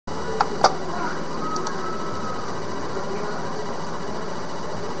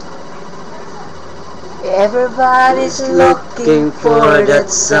Everybody's looking for that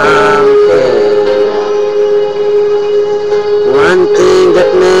something, one thing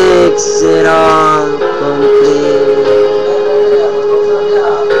that makes it all complete.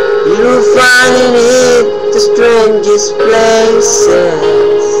 You'll find in it the strangest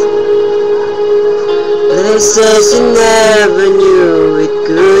places, places you never knew it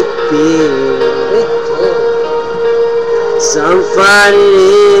could be. Some find it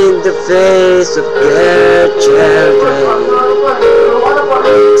in the face of their children,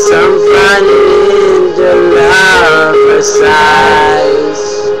 some find it in their lover's eyes.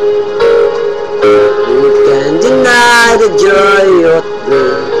 You can't deny the joy of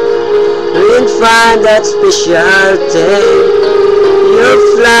love when you find that special thing. You're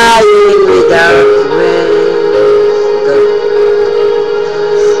flying without wings.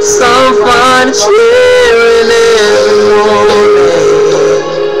 Some find it's here in every moment,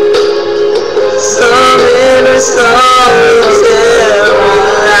 some inner souls there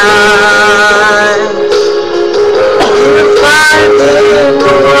alive. You find in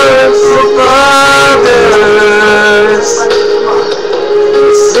the works of others,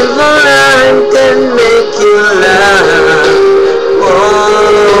 simple line can make you laugh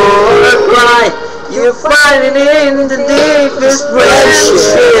or cry. You find it in the deepest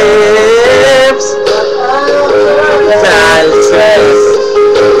friendships, that trace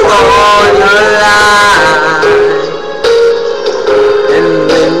all your life. And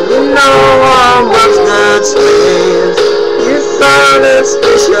when you know how much that's means, you found a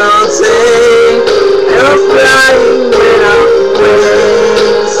special thing. You're flying without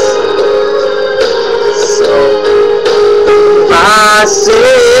wings. So impossible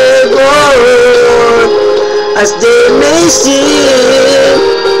as they may seem,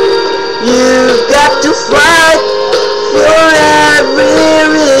 you've got to fight for every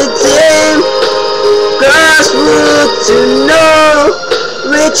rhythm. Cause would to know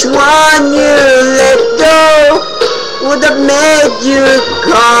which one you let go would have made you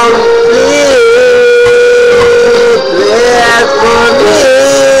complete. Well, for me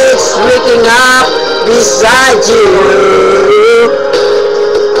it's waking up beside you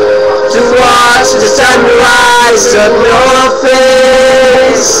to watch the sunrise on your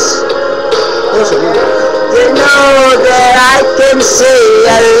face. They know that I can say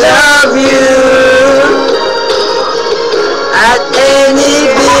I love you at any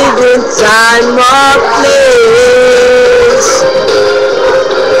given time or place.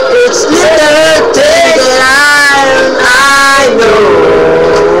 It's little thing that I know.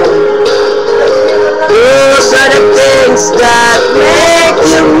 Those are the things that make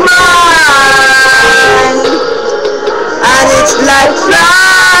you mine. And it's like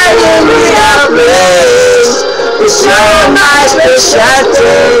flying without wings. It's you're my special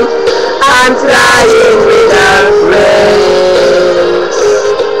thing. I'm flying without wings.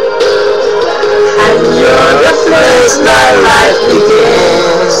 And you're the place my life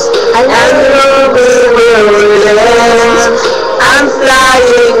begins, and you'll be where we live. I'm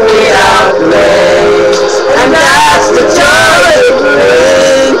flying without wings, and that's the joy it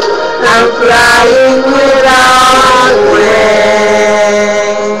brings. I'm flying without wings.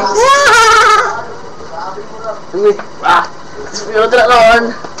 Spiro na ron.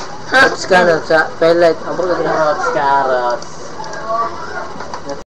 Carrots sa pellet. Carrots.